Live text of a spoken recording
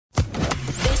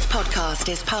podcast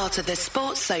is part of the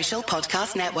Sports Social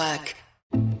Podcast Network.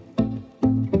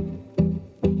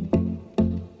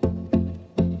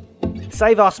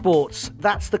 Save our sports.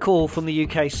 That's the call from the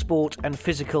UK sport and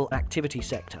physical activity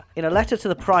sector. In a letter to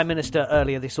the Prime Minister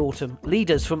earlier this autumn,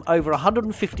 leaders from over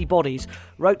 150 bodies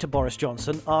wrote to Boris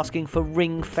Johnson asking for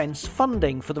ring-fence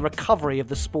funding for the recovery of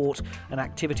the sport and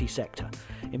activity sector.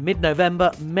 In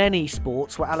mid-November, many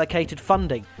sports were allocated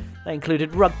funding. They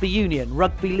included rugby union,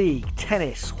 rugby league,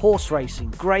 tennis, horse racing,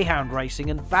 greyhound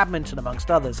racing and badminton, amongst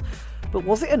others. But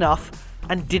was it enough,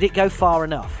 and did it go far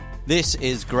enough? This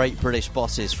is Great British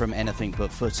Bosses from Anything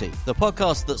But Footy, the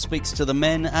podcast that speaks to the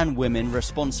men and women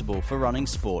responsible for running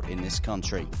sport in this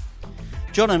country.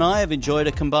 John and I have enjoyed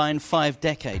a combined 5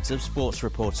 decades of sports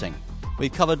reporting.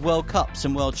 We've covered World Cups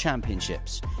and World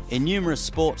Championships in numerous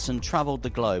sports and travelled the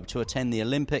globe to attend the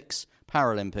Olympics,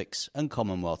 Paralympics and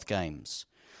Commonwealth Games.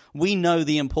 We know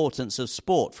the importance of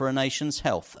sport for a nation's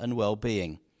health and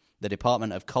well-being. The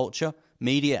Department of Culture,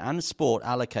 Media and Sport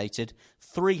allocated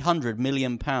 £300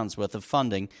 million worth of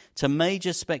funding to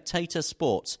major spectator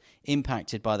sports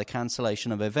impacted by the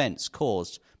cancellation of events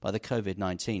caused by the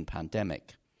COVID-19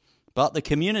 pandemic. But the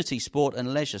community sport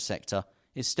and leisure sector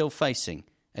is still facing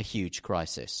a huge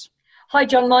crisis. Hi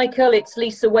John Michael, it's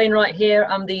Lisa Wainwright here.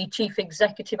 I'm the Chief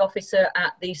Executive Officer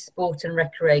at the Sport and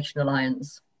Recreation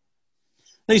Alliance.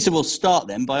 Lisa, we'll start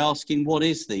then by asking, what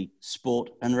is the Sport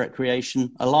and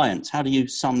Recreation Alliance? How do you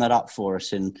sum that up for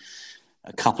us in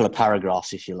a couple of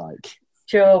paragraphs, if you like?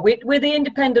 Sure, we're the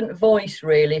independent voice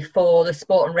really for the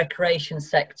sport and recreation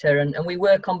sector, and we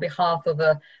work on behalf of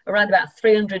around about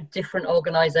 300 different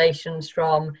organisations,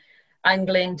 from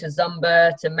angling to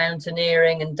Zumba to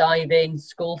mountaineering and diving,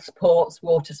 school sports,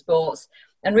 water sports,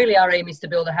 and really our aim is to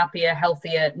build a happier,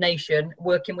 healthier nation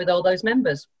working with all those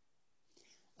members.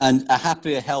 And a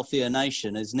happier, healthier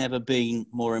nation has never been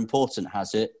more important,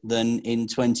 has it, than in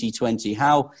 2020?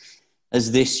 How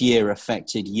has this year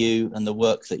affected you and the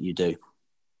work that you do?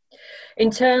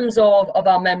 In terms of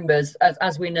our members,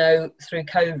 as we know through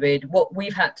COVID, what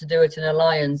we've had to do at an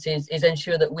alliance is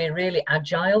ensure that we're really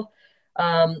agile.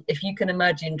 If you can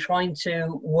imagine trying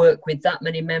to work with that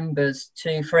many members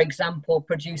to, for example,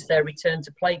 produce their return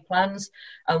to play plans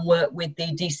and work with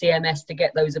the DCMS to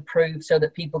get those approved so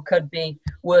that people could be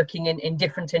working in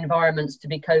different environments to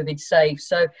be COVID safe.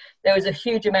 So there was a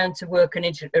huge amount of work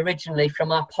originally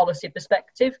from our policy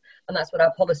perspective, and that's what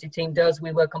our policy team does.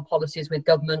 We work on policies with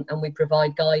government and we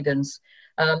provide guidance.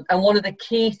 And one of the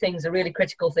key things, the really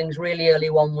critical things really early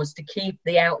on, was to keep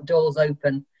the outdoors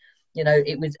open. You know,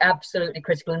 it was absolutely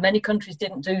critical, and many countries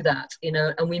didn't do that, you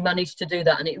know, and we managed to do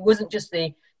that. And it wasn't just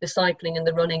the cycling and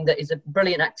the running that is a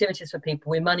brilliant activities for people.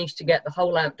 We managed to get the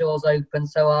whole outdoors open.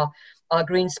 So our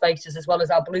green spaces as well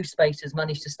as our blue spaces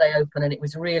managed to stay open. And it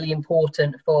was really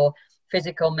important for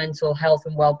physical, mental health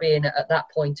and well-being at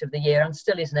that point of the year, and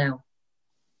still is now.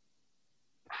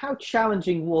 How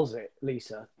challenging was it,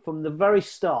 Lisa, from the very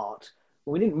start,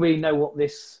 when we didn't really know what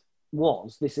this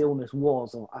illness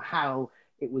was, or how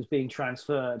it was being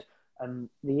transferred and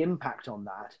the impact on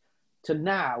that, to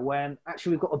now when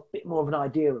actually we've got a bit more of an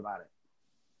idea about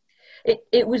it?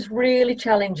 It was really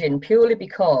challenging, purely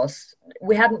because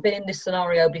we hadn't been in this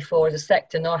scenario before as a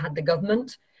sector, nor had the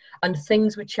government, and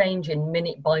things were changing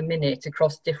minute by minute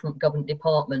across different government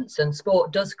departments, and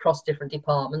sport does cross different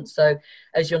departments. So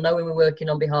as you'll know, when we're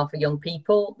working on behalf of young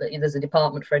people, there's a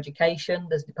department for education,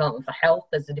 there's a department for health,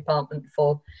 there's a department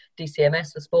for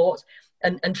DCMS for sport.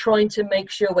 And trying to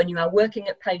make sure when you are working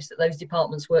at pace that those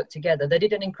departments work together. They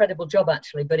did an incredible job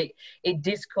actually, but it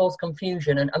did cause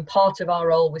confusion. And part of our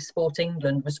role with Sport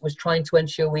England was trying to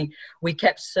ensure we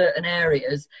kept certain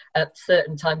areas at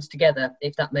certain times together,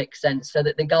 if that makes sense, so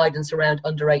that the guidance around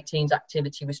under-18s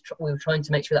activity we were trying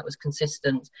to make sure that was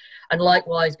consistent. And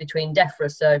likewise between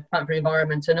DEFRA, so Department for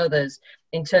Environment, and others,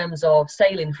 in terms of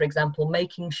sailing, for example,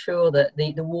 making sure that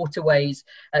the waterways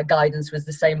guidance was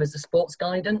the same as the sports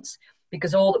guidance.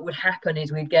 Because all that would happen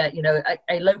is we'd get, you know,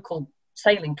 a local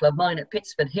sailing club, mine at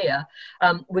Pittsford here,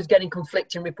 was getting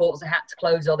conflicting reports they had to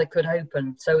close or they could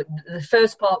open. So the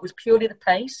first part was purely the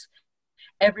pace.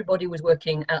 Everybody was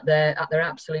working at their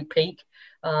absolute peak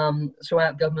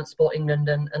throughout Government, Sport England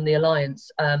and the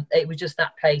Alliance. It was just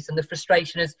that pace, and the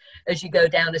frustration as you go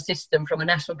down a system from a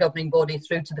national governing body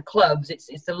through to the clubs,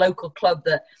 it's the local club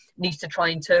that needs to try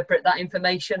and interpret that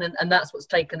information, and that's what's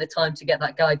taken the time to get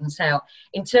that guidance out.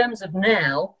 In terms of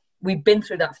now, we've been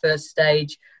through that first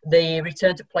stage. The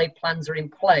return to play plans are in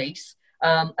place.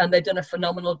 And they've done have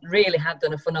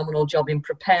done a phenomenal job in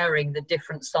preparing the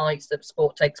different sites that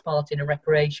sport takes part in and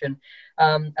recreation.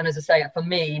 And as I say, for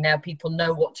me, now people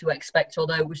know what to expect,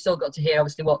 although we've still got to hear,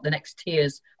 obviously, what the next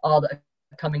tiers are that are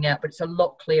coming out, but it's a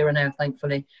lot clearer now,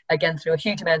 thankfully. Again, through a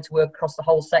huge amount of work across the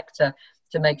whole sector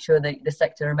to make sure that the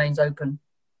sector remains open.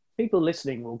 People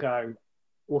listening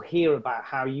will hear about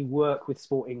how you work with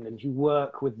Sport England, you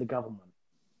work with the government.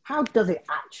 How does it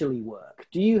actually work?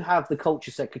 Do you have the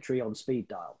culture secretary on speed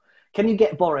dial? Can you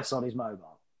get Boris on his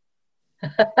mobile?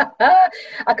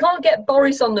 I can't get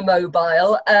Boris on the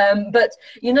mobile, but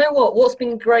you know what? What's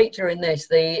been great during this,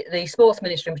 the sports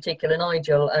minister in particular,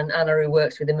 Nigel, and Anna, who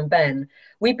works with him, and Ben,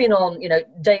 we've been on,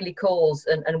 daily calls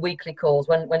and weekly calls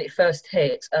when it first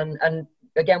hit, and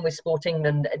again with Sport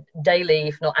England, daily,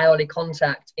 if not hourly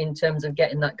contact in terms of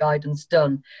getting that guidance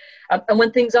done. And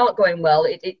when things aren't going well,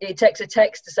 it takes a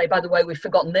text to say, by the way, we've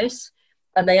forgotten this,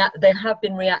 and they have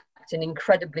been reacting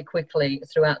incredibly quickly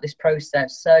throughout this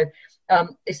process. So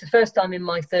it's the first time in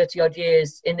my 30-odd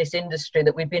years in this industry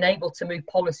that we've been able to move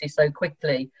policy so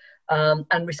quickly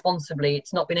and responsibly.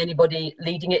 It's not been anybody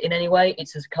leading it in any way.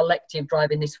 It's a collective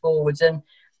driving this forwards. And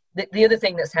the other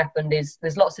thing that's happened is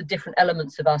there's lots of different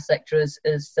elements of our sector, as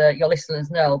your listeners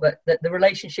know, but the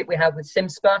relationship we have with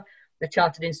CIMSPA, the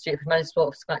Chartered Institute for Managed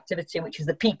Sports Activity, which is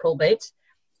the people bit,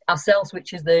 ourselves,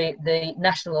 which is the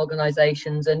national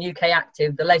organisations, and UK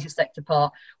Active, the leisure sector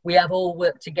part, we have all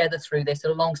worked together through this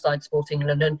alongside Sport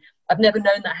England, and I've never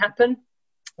known that happen.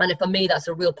 And for me, that's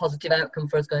a real positive outcome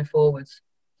for us going forwards.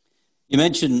 You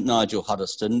mentioned Nigel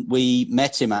Huddleston. We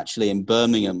met him actually in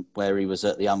Birmingham, where he was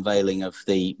at the unveiling of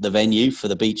the venue for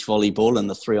the beach volleyball and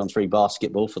the 3-on-3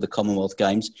 basketball for the Commonwealth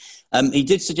Games. He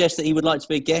did suggest that he would like to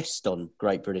be a guest on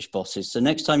Great British Bosses. So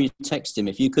next time you text him,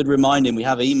 if you could remind him, we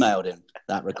have emailed him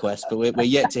that request, but we're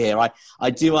yet to hear. I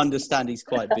do understand he's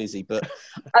quite busy, but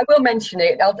I will mention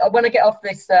it. When I get off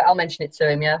this, I'll mention it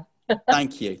to him, yeah.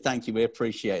 Thank you. We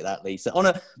appreciate that, Lisa. On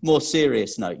a more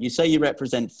serious note, you say you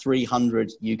represent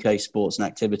 300 UK sports and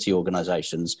activity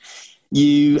organisations.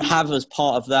 You have as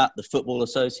part of that the Football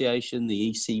Association,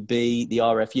 the ECB, the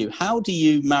RFU. How do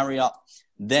you marry up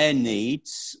their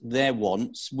needs, their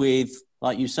wants with,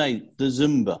 like you say, the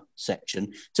Zumba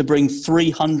section to bring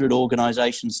 300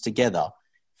 organisations together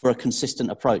for a consistent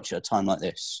approach at a time like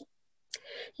this?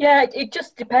 Yeah, it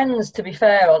just depends, to be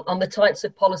fair, on the types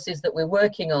of policies that we're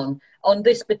working on. On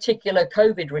this particular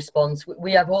COVID response,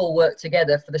 we have all worked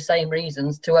together for the same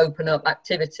reasons: to open up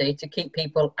activity, to keep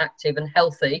people active and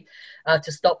healthy,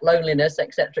 to stop loneliness,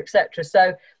 etc., etc.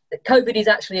 So COVID is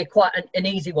actually quite an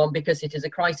easy one because it is a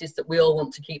crisis that we all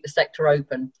want to keep the sector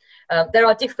open. There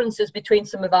are differences between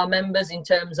some of our members in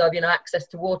terms of access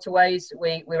to waterways.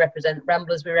 We represent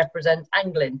ramblers, we represent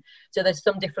angling, so there's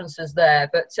some differences there.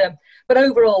 But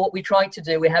overall, what we try to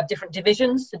do, we have different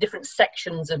divisions, so different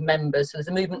sections of members. So there's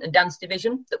a movement and dance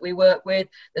division that we work with.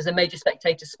 There's a major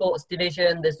spectator sports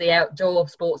division. There's the outdoor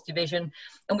sports division,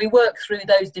 and we work through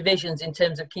those divisions in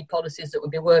terms of key policies that we'll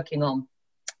be working on.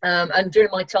 And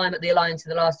during my time at the Alliance in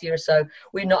the last year or so,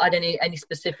 we've not had any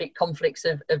specific conflicts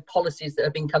of policies that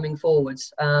have been coming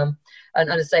forwards. And as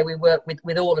I say, we work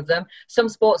with all of them. Some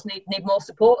sports need more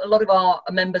support. A lot of our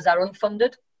members are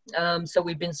unfunded. So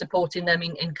we've been supporting them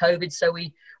in COVID. So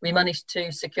we managed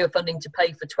to secure funding to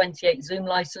pay for 28 Zoom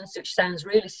licenses, which sounds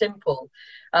really simple.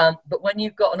 But when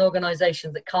you've got an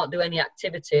organisation that can't do any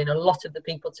activity, and a lot of the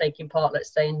people taking part,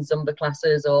 let's say in Zumba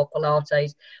classes or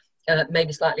Pilates,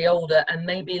 maybe slightly older and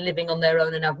maybe living on their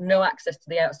own and have no access to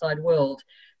the outside world,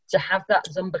 to have that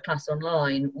Zumba class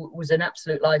online was an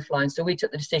absolute lifeline. So we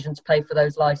took the decision to pay for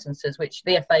those licenses, which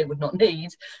the FA would not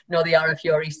need, nor the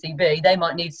RFU or ECB. They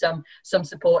might need some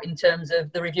support in terms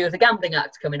of the review of the Gambling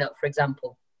Act coming up, for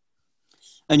example.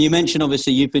 And you mentioned,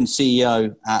 obviously, you've been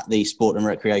CEO at the Sport and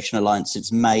Recreation Alliance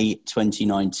since May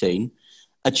 2019.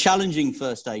 A challenging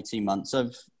first 18 months.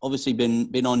 I've obviously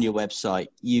been on your website.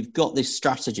 You've got this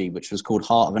strategy, which was called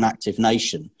Heart of an Active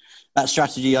Nation. That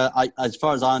strategy, as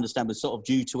far as I understand, was sort of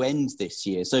due to end this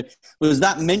year. So was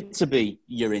that meant to be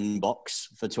your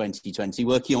inbox for 2020,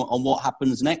 working on what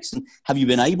happens next? And have you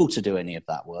been able to do any of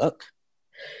that work?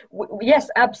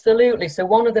 Yes, absolutely. So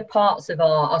one of the parts of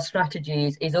our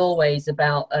strategies is always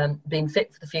about being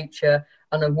fit for the future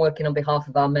and working on behalf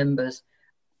of our members.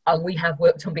 And we have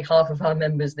worked on behalf of our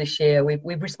members this year.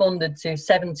 We've responded to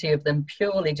 70 of them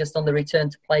purely just on the return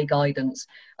to play guidance.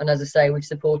 And as I say, we've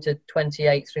supported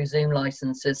 28 through Zoom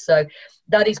licenses. So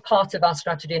that is part of our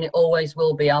strategy, and it always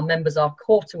will be. Our members are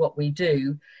core to what we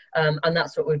do, and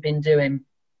that's what we've been doing.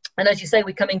 And as you say,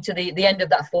 we're coming to the end of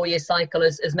that 4-year cycle,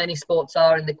 as many sports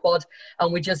are in the quad,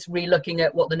 and we're just re-looking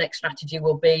at what the next strategy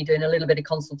will be, doing a little bit of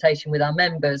consultation with our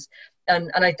members.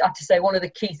 And I have to say, one of the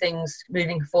key things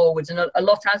moving forwards, and a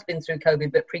lot has been through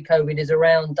COVID, but pre-COVID, is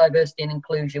around diversity and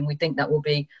inclusion. We think that will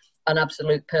be an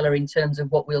absolute pillar in terms of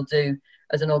what we'll do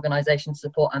as an organisation to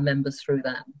support our members through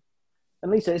that.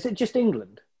 And Lisa, is it just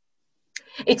England?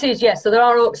 It is, yes. So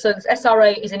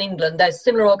SRA is in England. There's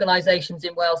similar organisations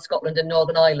in Wales, Scotland and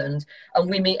Northern Ireland, and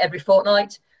we meet every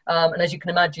fortnight. And as you can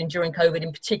imagine, during COVID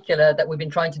in particular, that we've been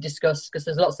trying to discuss, because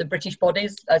there's lots of British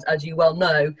bodies, as you well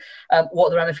know, what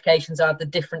the ramifications are of the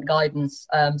different guidance.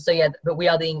 But we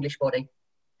are the English body.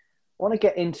 I want to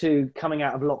get into coming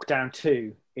out of lockdown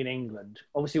 2 in England.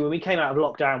 Obviously, when we came out of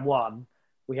lockdown 1,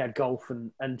 we had golf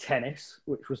and tennis,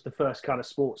 which was the first kind of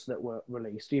sports that were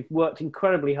released. You've worked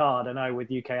incredibly hard, I know, with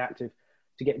UK Active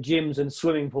to get gyms and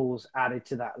swimming pools added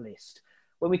to that list.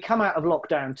 When we come out of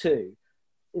lockdown 2,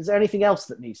 is there anything else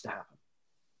that needs to happen?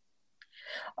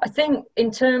 I think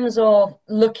in terms of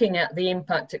looking at the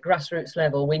impact at grassroots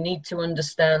level, we need to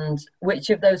understand which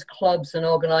of those clubs and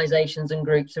organisations and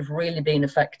groups have really been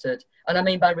affected. And I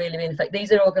mean by really being affected,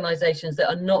 these are organisations that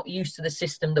are not used to the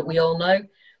system that we all know.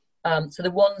 So the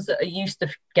ones that are used to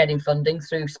getting funding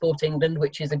through Sport England,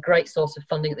 which is a great source of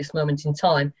funding at this moment in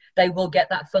time, they will get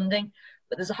that funding.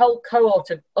 But there's a whole cohort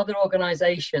of other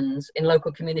organisations in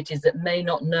local communities that may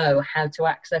not know how to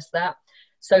access that.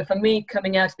 So for me,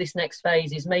 coming out of this next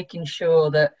phase is making sure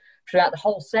that throughout the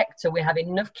whole sector, we have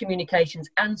enough communications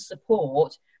and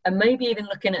support, and maybe even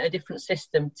looking at a different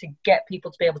system to get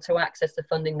people to be able to access the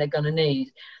funding they're going to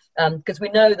need. Because we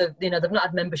know that they've not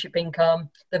had membership income,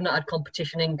 they've not had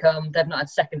competition income, they've not had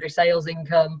secondary sales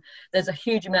income. There's a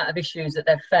huge amount of issues that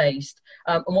they've faced,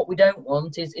 and what we don't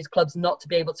want is clubs not to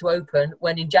be able to open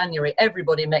when in January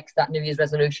everybody makes that New Year's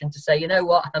resolution to say, you know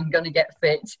what, I'm going to get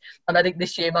fit, and I think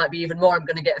this year might be even more, I'm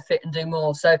going to get fit and do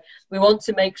more. So we want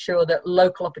to make sure that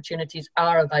local opportunities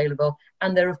are available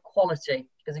and they're of quality.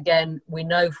 Because again, we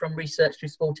know from research through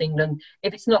Sport England,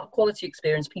 if it's not a quality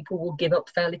experience, people will give up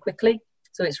fairly quickly.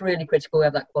 So it's really critical we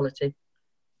have that quality.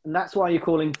 And that's why you're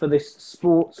calling for this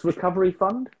sports recovery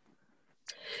fund?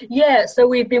 Yeah, so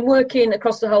we've been working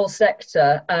across the whole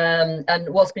sector, and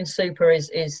what's been super is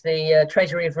the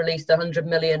Treasury have released 100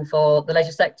 million for the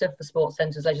leisure sector, for sports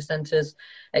centres, leisure centres,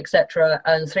 etc.,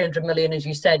 and 300 million, as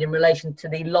you said, in relation to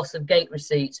the loss of gate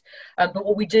receipts. But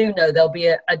what we do know, there'll be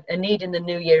a need in the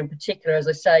new year in particular, as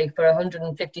I say, for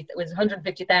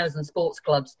 150,000 sports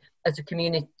clubs at a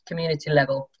community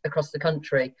level across the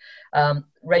country,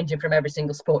 ranging from every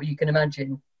single sport you can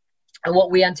imagine. And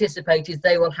what we anticipate is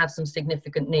they will have some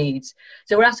significant needs.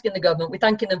 So we're asking the government, we're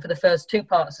thanking them for the first 2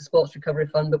 parts of Sports Recovery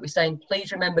Fund, but we're saying,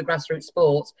 please remember grassroots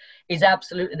sports is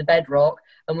absolutely the bedrock,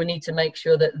 and we need to make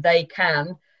sure that they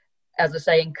can, as I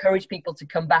say, encourage people to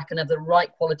come back and have the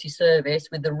right quality service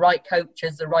with the right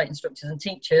coaches, the right instructors and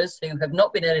teachers who have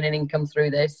not been earning an income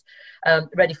through this,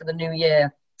 ready for the new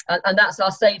year. And that's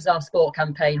our Saves Our Sport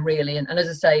campaign, really. And as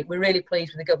I say, we're really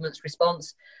pleased with the government's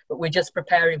response, but we're just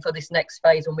preparing for this next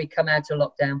phase when we come out of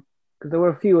lockdown. There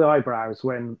were a few eyebrows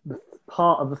when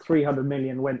part of the 300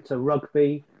 million went to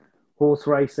rugby, horse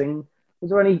racing.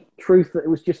 Was there any truth that it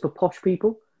was just for posh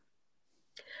people?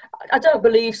 I don't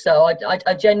believe so.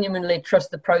 I genuinely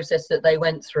trust the process that they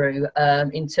went through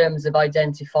in terms of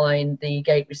identifying the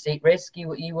gate receipt risk. You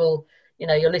will...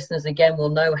 your listeners again will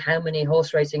know how many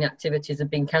horse racing activities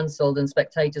have been cancelled and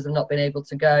spectators have not been able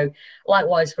to go.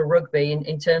 Likewise for rugby,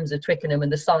 in terms of Twickenham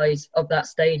and the size of that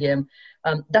stadium,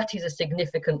 that is a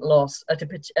significant loss at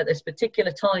this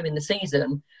particular time in the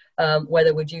season, where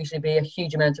there would usually be a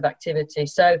huge amount of activity.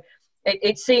 So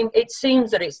it seems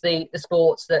that it's the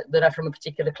sports that are from a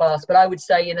particular class, but I would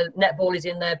say netball is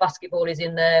in there, basketball is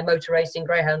in there, motor racing,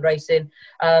 greyhound racing.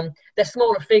 They're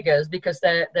smaller figures because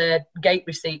their gate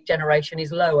receipt generation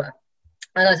is lower.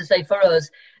 And as I say, for us,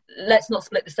 let's not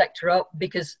split the sector up,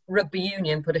 because rugby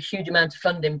union put a huge amount of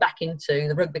funding back into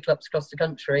the rugby clubs across the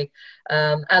country,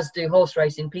 as do horse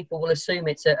racing. People will assume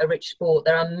it's a rich sport.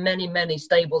 There are many, many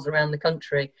stables around the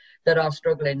country that are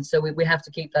struggling, so we have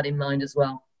to keep that in mind as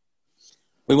well.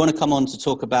 We want to come on to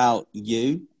talk about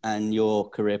you and your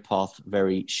career path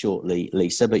very shortly,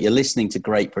 Lisa, but you're listening to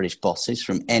Great British Bosses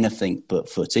from Anything But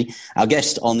Footy. Our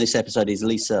guest on this episode is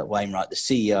Lisa Wainwright, the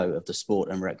CEO of the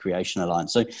Sport and Recreation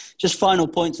Alliance. So just final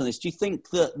points on this. Do you think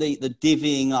that the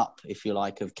divvying up, if you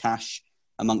like, of cash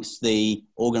amongst the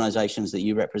organisations that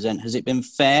you represent, has it been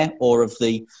fair, or have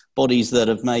the bodies that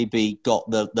have maybe got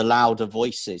the louder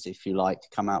voices, if you like,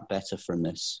 come out better from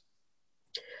this?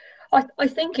 I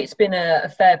think it's been a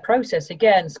fair process.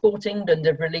 Again, Sport England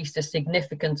have released a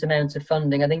significant amount of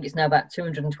funding. I think it's now about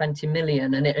 220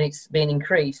 million, and it's been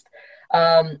increased.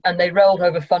 And they rolled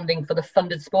over funding for the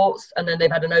funded sports, and then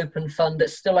they've had an open fund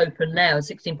that's still open now,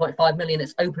 16.5 million.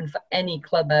 It's open for any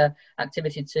club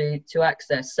activity to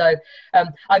access. So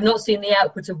I've not seen the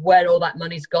output of where all that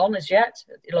money's gone as yet.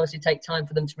 It'll obviously take time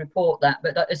for them to report that.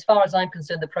 But as far as I'm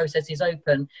concerned, the process is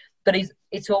open. But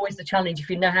it's always the challenge. If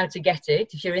you know how to get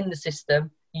it, if you're in the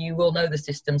system, you will know the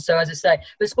system. So as I say,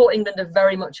 but Sport England are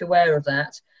very much aware of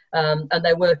that. And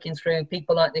they're working through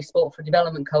people like the Sport for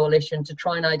Development Coalition to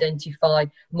try and identify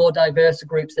more diverse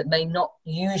groups that may not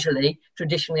usually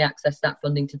traditionally access that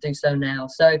funding to do so now.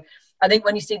 So I think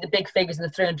when you see the big figures in the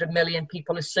 300 million,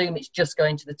 people assume it's just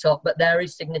going to the top, but there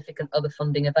is significant other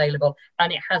funding available,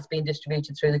 and it has been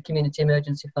distributed through the Community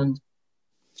Emergency Fund.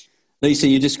 Lisa,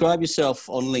 you describe yourself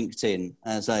on LinkedIn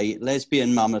as a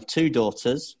lesbian mum of 2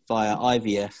 daughters via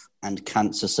IVF and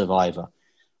cancer survivor.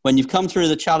 When you've come through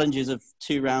the challenges of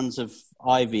 2 rounds of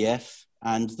IVF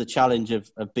and the challenge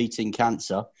of beating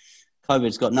cancer,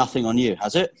 COVID's got nothing on you,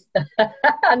 has it?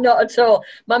 Not at all.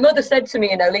 My mother said to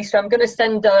me, Lisa, I'm going to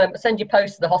send you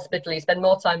post to the hospital. You spend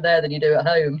more time there than you do at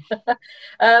home.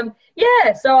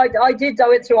 So I did. I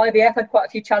went through IVF, had quite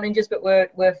a few challenges, but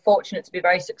we're fortunate to be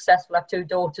very successful. I have 2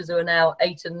 daughters who are now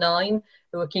 8 and 9,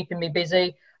 who are keeping me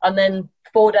busy. And then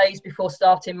 4 days before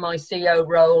starting my CEO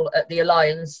role at the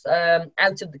Alliance,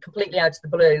 completely out of the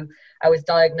blue, I was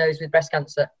diagnosed with breast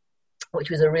cancer,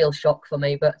 which was a real shock for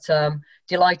me. But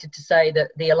delighted to say that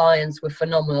the Alliance were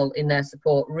phenomenal in their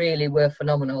support, really were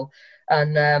phenomenal.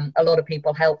 And a lot of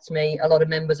people helped me, a lot of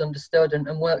members understood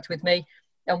and worked with me.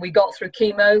 And we got through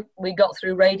chemo, we got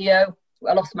through radio.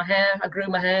 I lost my hair, I grew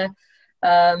my hair,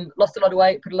 lost a lot of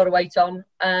weight, put a lot of weight on.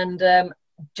 And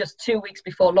just 2 weeks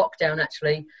before lockdown,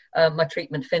 actually, my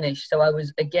treatment finished. So I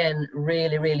was, again,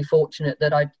 really, really fortunate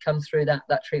that I'd come through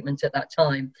that treatment at that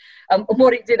time. And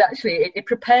what it did, actually, it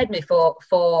prepared me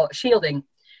for shielding,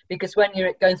 because when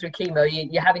you're going through chemo,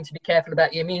 you're having to be careful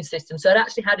about your immune system. So I'd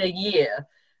actually had a year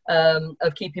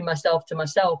of keeping myself to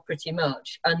myself pretty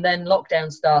much. And then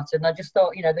lockdown started, and I just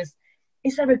thought,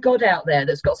 is there a God out there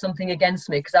that's got something against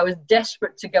me? Because I was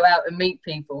desperate to go out and meet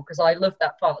people, because I loved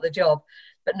that part of the job.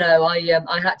 But no,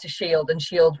 I had to shield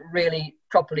really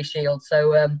properly shield.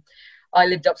 So I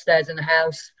lived upstairs in the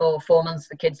house for 4 months.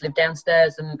 The kids lived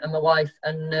downstairs, and my wife,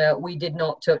 and we did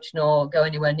not touch nor go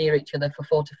anywhere near each other for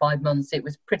 4 to 5 months. It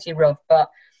was pretty rough,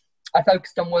 but I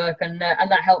focused on work, and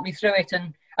that helped me through it,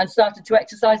 and started to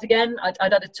exercise again. I'd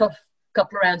had a tough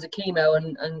couple of rounds of chemo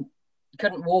and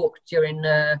couldn't walk during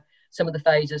some of the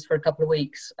phases for a couple of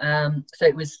weeks. So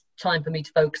it was time for me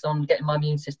to focus on getting my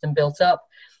immune system built up.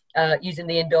 Using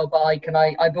the indoor bike, and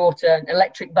I bought an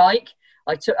electric bike.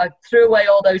 I threw away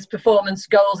all those performance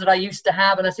goals that I used to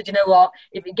have, and I said, you know what,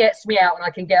 if it gets me out and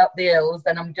I can get up the hills,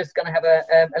 then I'm just going to have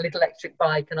a little electric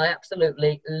bike, and I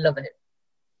absolutely love it.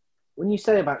 When you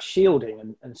say about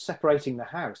shielding and separating the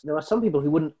house, there are some people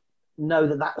who wouldn't know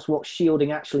that that's what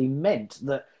shielding actually meant,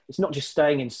 that it's not just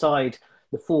staying inside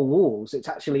the 4 walls, it's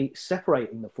actually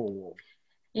separating the 4 walls.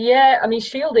 Yeah, I mean,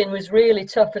 shielding was really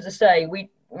tough. As I say,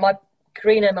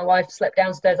 Karina, my wife, slept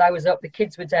downstairs. I was up. The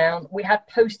kids were down. We had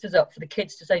posters up for the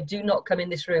kids to say, do not come in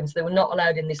this room. So they were not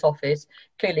allowed in this office,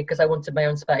 clearly because I wanted my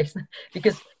own space.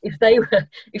 Because if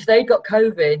they got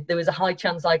COVID, there was a high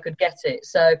chance I could get it.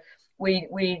 So we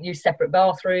used separate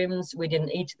bathrooms. We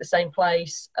didn't eat at the same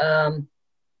place.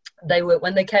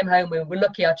 When they came home, we were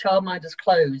lucky. Our childminders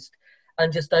closed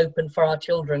and just opened for our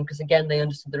children, because, again, they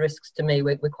understood the risks to me.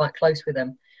 We're quite close with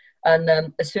them. And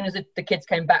as soon as the kids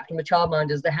came back from the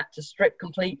childminders, they had to strip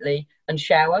completely and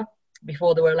shower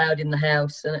before they were allowed in the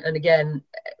house. And again,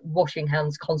 washing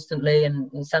hands constantly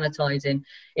and sanitising.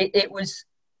 It was,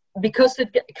 because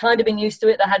they'd kind of been used to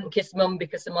it. They hadn't kissed mum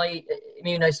because of my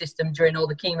immunosystem during all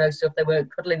the chemo stuff. They were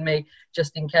cuddling me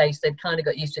just in case. They'd kind of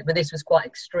got used to it. But this was quite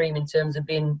extreme in terms of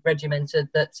being regimented,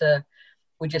 that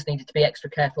we just needed to be extra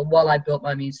careful while I built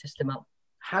my immune system up.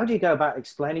 How do you go about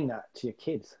explaining that to your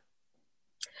kids?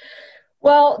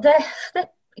 Well, the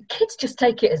kids just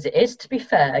take it as it is, to be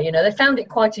fair. They found it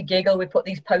quite a giggle. We put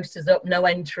these posters up, no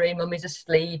entry, mummy's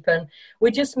asleep, and we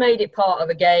just made it part of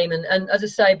a game. And as I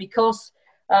say, because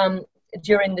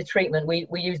during the treatment, we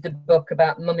used a book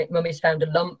about Mummy's Found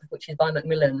a Lump, which is by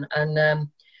Macmillan, and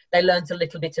they learnt a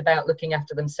little bit about looking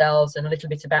after themselves and a little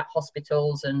bit about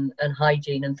hospitals and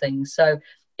hygiene and things. So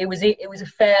it was a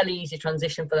fairly easy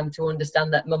transition for them to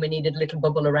understand that mummy needed a little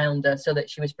bubble around her so that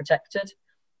she was protected.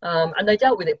 And they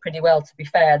dealt with it pretty well, to be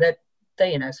fair.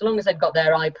 They so long as they've got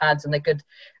their iPads and they could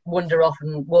wander off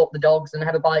and walk the dogs and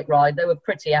have a bike ride, they were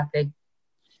pretty happy.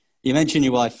 You mentioned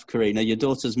your wife, Karina, your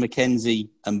daughters, Mackenzie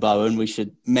and Bowen. We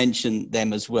should mention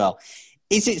them as well.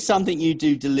 Is it something you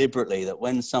do deliberately, that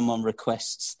when someone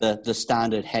requests the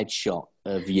standard headshot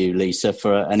of you, Lisa,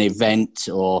 for an event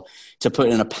or to put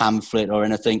in a pamphlet or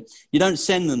anything, you don't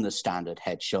send them the standard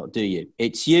headshot, do you?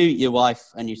 It's you, your wife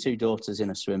and your 2 daughters in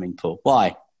a swimming pool.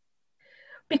 Why?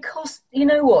 Because, you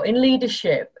know what, in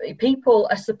leadership, people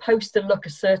are supposed to look a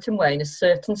certain way in a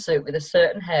certain suit with a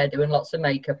certain hairdo and lots of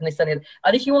makeup and this and that.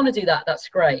 And if you want to do that, that's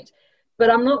great. But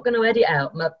I'm not going to edit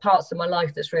out parts of my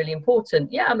life that's really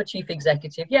important. Yeah, I'm a chief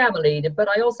executive. Yeah, I'm a leader. But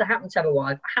I also happen to have a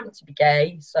wife. I happen to be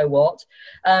gay. So what?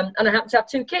 And I happen to have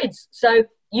 2 kids. So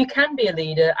you can be a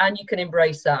leader and you can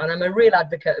embrace that. And I'm a real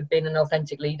advocate of being an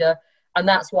authentic leader. And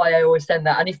that's why I always send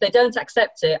that. And if they don't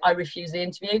accept it, I refuse the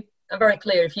interview. I'm very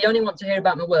clear. If you only want to hear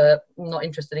about my work, I'm not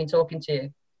interested in talking to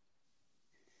you.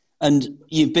 And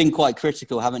you've been quite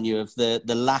critical, haven't you, of the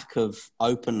lack of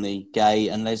openly gay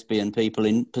and lesbian people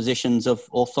in positions of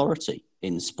authority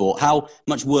in sport. How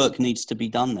much work needs to be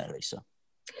done there, Lisa?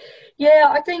 Yeah,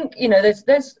 I think, you know,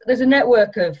 there's a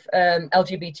network of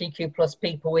LGBTQ plus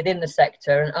people within the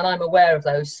sector, and I'm aware of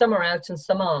those. Some are out and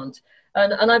some aren't.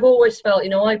 And I've always felt, you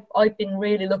know, I've been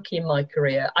really lucky in my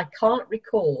career. I can't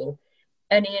recall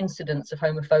any incidents of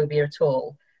homophobia at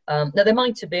all. Now, there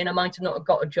might have been, I might have not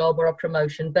got a job or a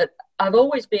promotion, but I've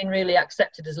always been really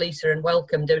accepted as Lisa and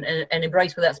welcomed and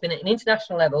embraced, whether that's been at an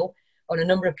international level, on a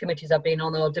number of committees I've been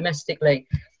on, or domestically.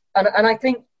 And I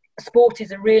think sport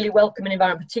is a really welcoming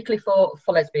environment, particularly for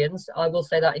lesbians. I will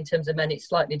say that in terms of men, it's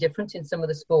slightly different in some of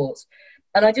the sports.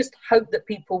 And I just hope that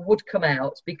people would come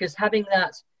out, because having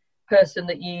that person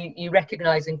that you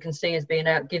recognise and can see as being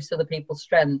out gives other people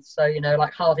strength. So, you know,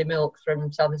 like Harvey Milk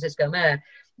from San Francisco Mayor,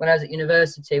 when I was at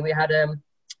university, we had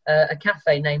a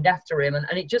cafe named after him,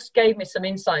 and it just gave me some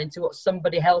insight into what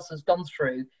somebody else has gone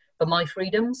through for my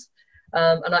freedoms.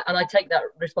 And I take that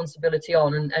responsibility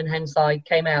on, and hence I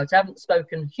came out. I haven't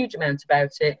spoken a huge amount about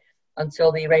it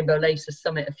until the Rainbow Laces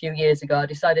Summit a few years ago. I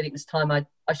decided it was time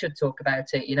I should talk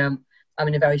about it. You know, I'm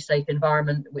in a very safe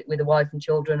environment with a wife and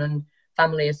children, and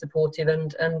family is supportive,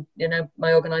 and you know,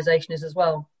 my organisation is as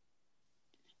well.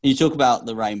 You talk about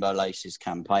the Rainbow Laces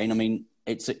campaign. I mean,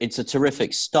 it's a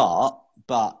terrific start,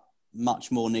 but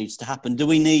much more needs to happen. Do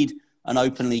we need an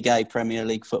openly gay Premier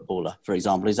League footballer, for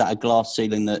example? Is that a glass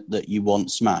ceiling that you want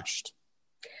smashed?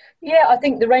 Yeah, I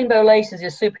think the Rainbow Laces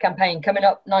is a super campaign coming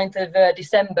up 9th of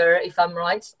December, if I'm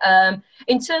right.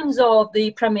 In terms of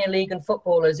the Premier League and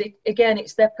footballers,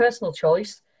 it's their personal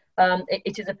choice.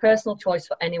 It is a personal choice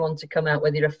for anyone to come out,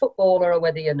 whether you're a footballer or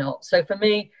whether you're not. So for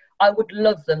me, I would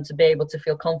love them to be able to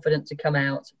feel confident to come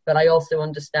out. But I also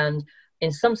understand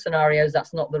in some scenarios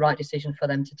that's not the right decision for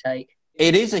them to take.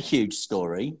 It is a huge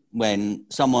story when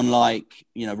someone like,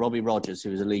 you know, Robbie Rogers,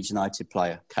 who was a Leeds United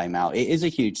player, came out. It is a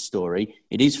huge story.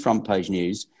 It is front page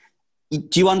news.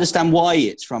 Do you understand why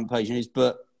it's front page news,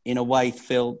 but in a way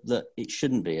feel that it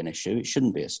shouldn't be an issue? It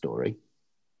shouldn't be a story.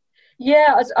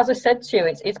 Yeah, as I said to you,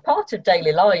 it's part of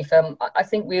daily life. I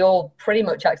think we all pretty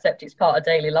much accept it's part of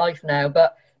daily life now,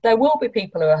 but there will be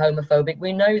people who are homophobic.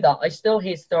 We know that. I still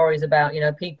hear stories about, you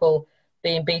know, people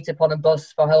being beat up on a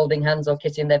bus for holding hands or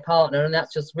kissing their partner, and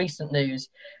that's just recent news.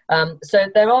 So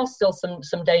there are still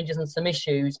some dangers and some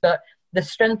issues, but the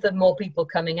strength of more people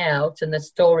coming out and the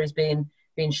stories being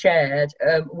shared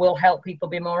will help people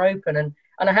be more open.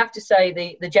 And I have to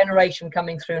say, the generation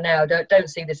coming through now don't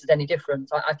see this as any different.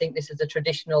 I think this is a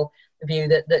traditional view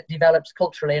that develops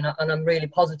culturally, and I'm really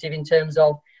positive in terms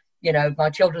of, you know, my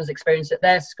children's experience at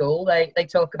their school. They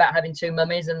talk about having 2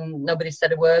 mummies and nobody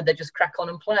said a word. They just crack on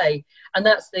and play. And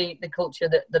that's the culture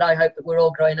that I hope that we're all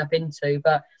growing up into.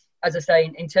 But as I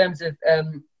say, in terms of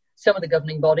some of the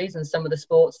governing bodies and some of the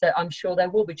sports, that I'm sure there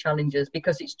will be challenges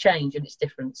because it's change and it's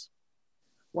different.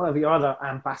 One of your other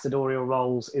ambassadorial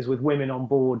roles is with Women on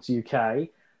Boards UK,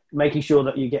 making sure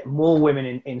that you get more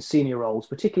women in senior roles,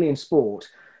 particularly in sport.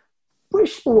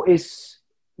 British sport is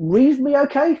reasonably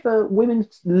okay for women,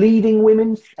 leading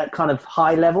women at kind of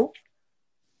high level?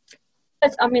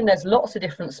 There's lots of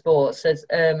different sports. There's,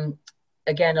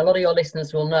 again, a lot of your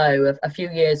listeners will know a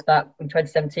few years back in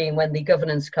 2017 when the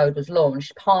governance code was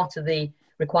launched, part of the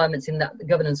requirements in that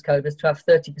governance code was to have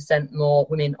 30% more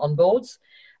women on boards.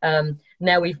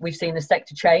 Now we've seen the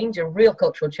sector change, a real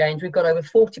cultural change. We've got over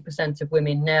 40% of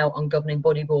women now on governing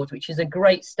body boards, which is a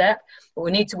great step. What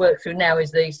we need to work through now is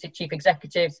the chief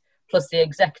executives plus the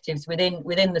executives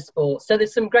within the sport. So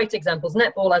there's some great examples.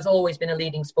 Netball has always been a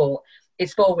leading sport.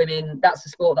 It's for women. That's the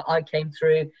sport that I came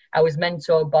through. I was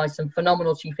mentored by some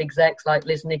phenomenal chief execs like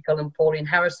Liz Nichol and Pauline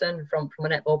Harrison from a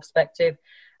netball perspective.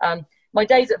 My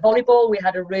days at volleyball, we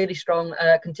had a really strong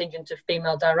contingent of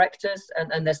female directors,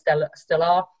 and there still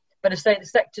are. But I say the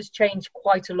sector's changed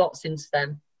quite a lot since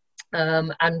then.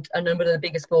 And a number of the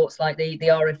bigger sports like the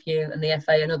RFU and the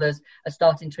FA and others are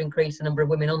starting to increase the number of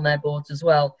women on their boards as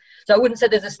well. So I wouldn't say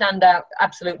there's a standout,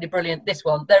 absolutely brilliant, this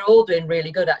one. They're all doing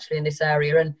really good actually in this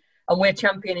area. And we're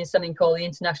championing something called the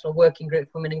International Working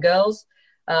Group for Women and Girls,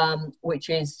 which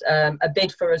is a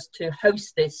bid for us to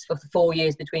host this for 4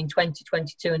 years between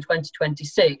 2022 and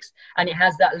 2026. And it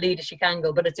has that leadership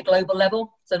angle, but at a global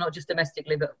level. So not just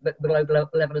domestically, but global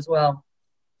level as well.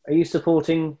 Are you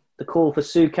supporting the call for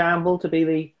Sue Campbell to be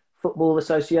the Football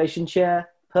Association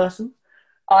chairperson?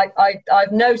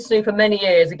 I've known Sue for many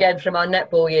years, again from our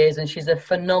netball years, and she's a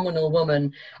phenomenal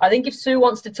woman. I think if Sue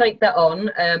wants to take that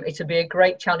on, it'll be a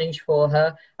great challenge for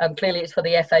her. Clearly it's for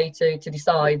the FA to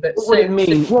decide. But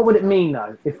what would it mean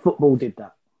though if football did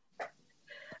that?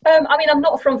 I mean, I'm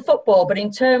not from football, but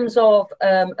in terms of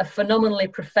a phenomenally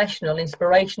professional,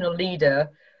 inspirational leader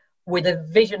with a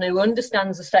vision who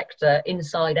understands the sector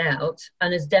inside out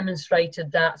and has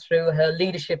demonstrated that through her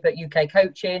leadership at UK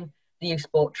Coaching, the Youth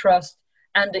Sport Trust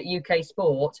and at UK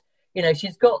Sport, you know,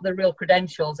 she's got the real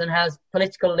credentials and has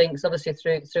political links obviously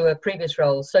through her previous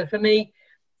roles. So for me,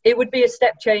 it would be a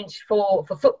step change for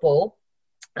football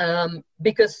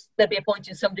because they'd be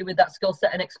appointing somebody with that skill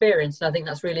set and experience. And I think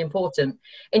that's really important.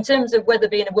 In terms of whether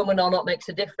being a woman or not makes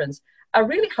a difference, I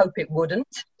really hope it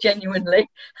wouldn't, genuinely.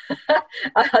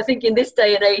 I think in this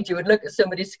day and age, you would look at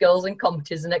somebody's skills and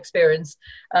competence and experience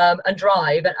and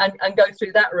drive and go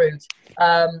through that route.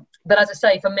 But as I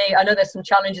say, for me, I know there's some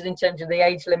challenges in terms of the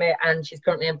age limit and she's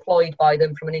currently employed by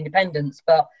them from an independence.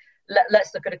 But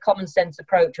let's look at a common sense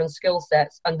approach on skill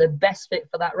sets and the best fit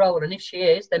for that role. And if she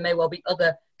is, there may well be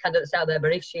other candidates out there.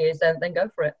 But if she is, then go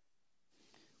for it.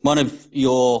 One of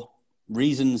your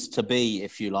reasons to be,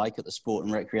 if you like, at the Sport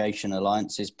and Recreation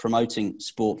Alliance is promoting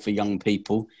sport for young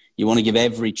people. You want to give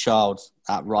every child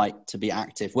that right to be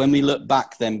active. When we look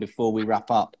back then, before we wrap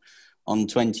up on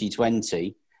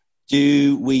 2020,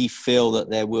 do we feel that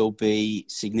there will be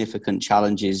significant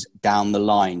challenges down the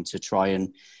line to try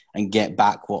and get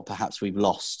back what perhaps we've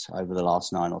lost over the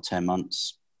last 9 or 10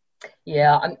 months?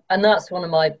 Yeah, and that's one of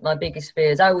my biggest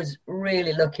fears. I was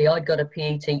really lucky. I got a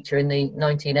PE teacher in the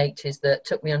 1980s that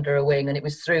took me under her wing, and it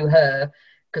was through her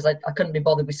because I couldn't be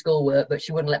bothered with schoolwork, but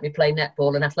she wouldn't let me play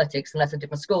netball and athletics unless I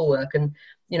did my schoolwork. And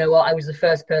you know what? I was the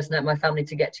first person out of my family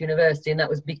to get to university, and that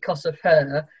was because of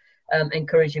her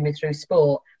encouraging me through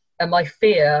sport. And my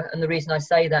fear, and the reason I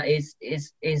say that is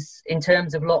in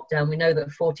terms of lockdown, we know that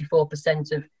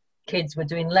 44% of kids were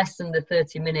doing less than the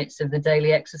 30 minutes of the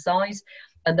daily exercise,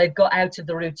 and they've got out of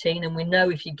the routine. And we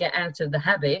know if you get out of the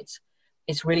habit,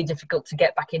 it's really difficult to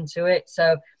get back into it.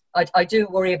 So I do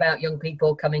worry about young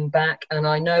people coming back. And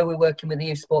I know we're working with the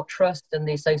Youth Sport Trust and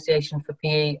the Association for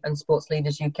PE and Sports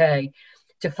Leaders UK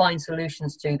to find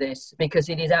solutions to this, because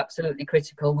it is absolutely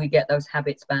critical we get those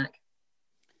habits back.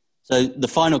 So the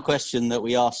final question that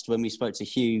we asked when we spoke to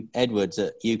Hugh Edwards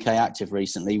at UK Active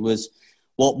recently was,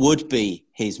 what would be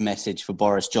his message for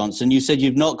Boris Johnson? You said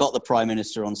you've not got the Prime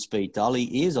Minister on speed dial.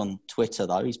 He is on Twitter,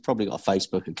 though. He's probably got a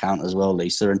Facebook account as well,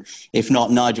 Lisa. And if not,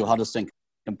 Nigel Huddleston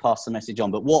can pass the message on.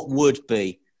 But what would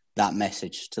be that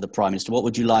message to the Prime Minister? What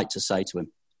would you like to say to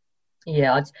him?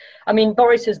 Yeah, I mean,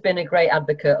 Boris has been a great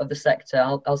advocate of the sector.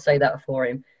 I'll say that for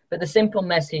him. But the simple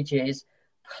message is,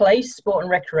 place sport and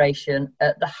recreation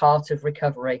at the heart of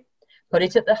recovery. Put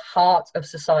it at the heart of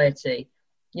society.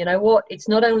 You know what? It's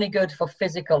not only good for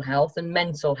physical health and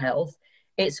mental health,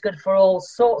 it's good for all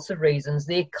sorts of reasons.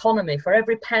 The economy, for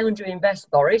every pound you invest,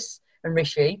 Boris and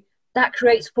Rishi, that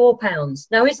creates £4.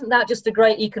 Now, isn't that just a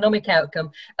great economic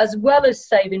outcome, as well as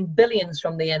saving billions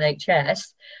from the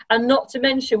NHS? And not to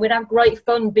mention, we'd have great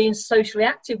fun being socially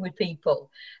active with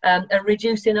people and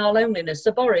reducing our loneliness.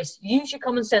 So, Boris, use your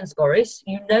common sense, Boris.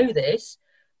 You know this.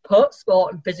 Put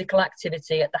sport and physical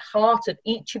activity at the heart of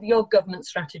each of your government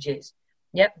strategies.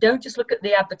 Yep, don't just look at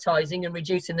the advertising and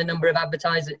reducing the number of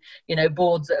advertising,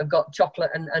 boards that have got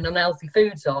chocolate and unhealthy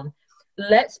foods on.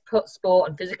 Let's put sport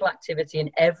and physical activity in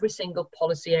every single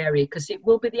policy area, because it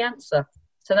will be the answer.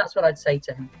 So that's what I'd say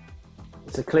to him.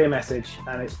 It's a clear message,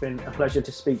 and it's been a pleasure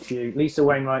to speak to you. Lisa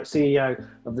Wainwright, CEO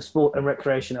of the Sport and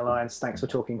Recreation Alliance. Thanks for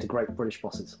talking to Great British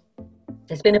Bosses.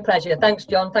 It's been a pleasure. Thanks,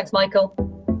 John. Thanks, Michael.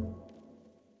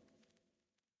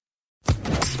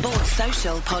 Sports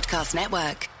Social Podcast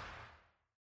Network.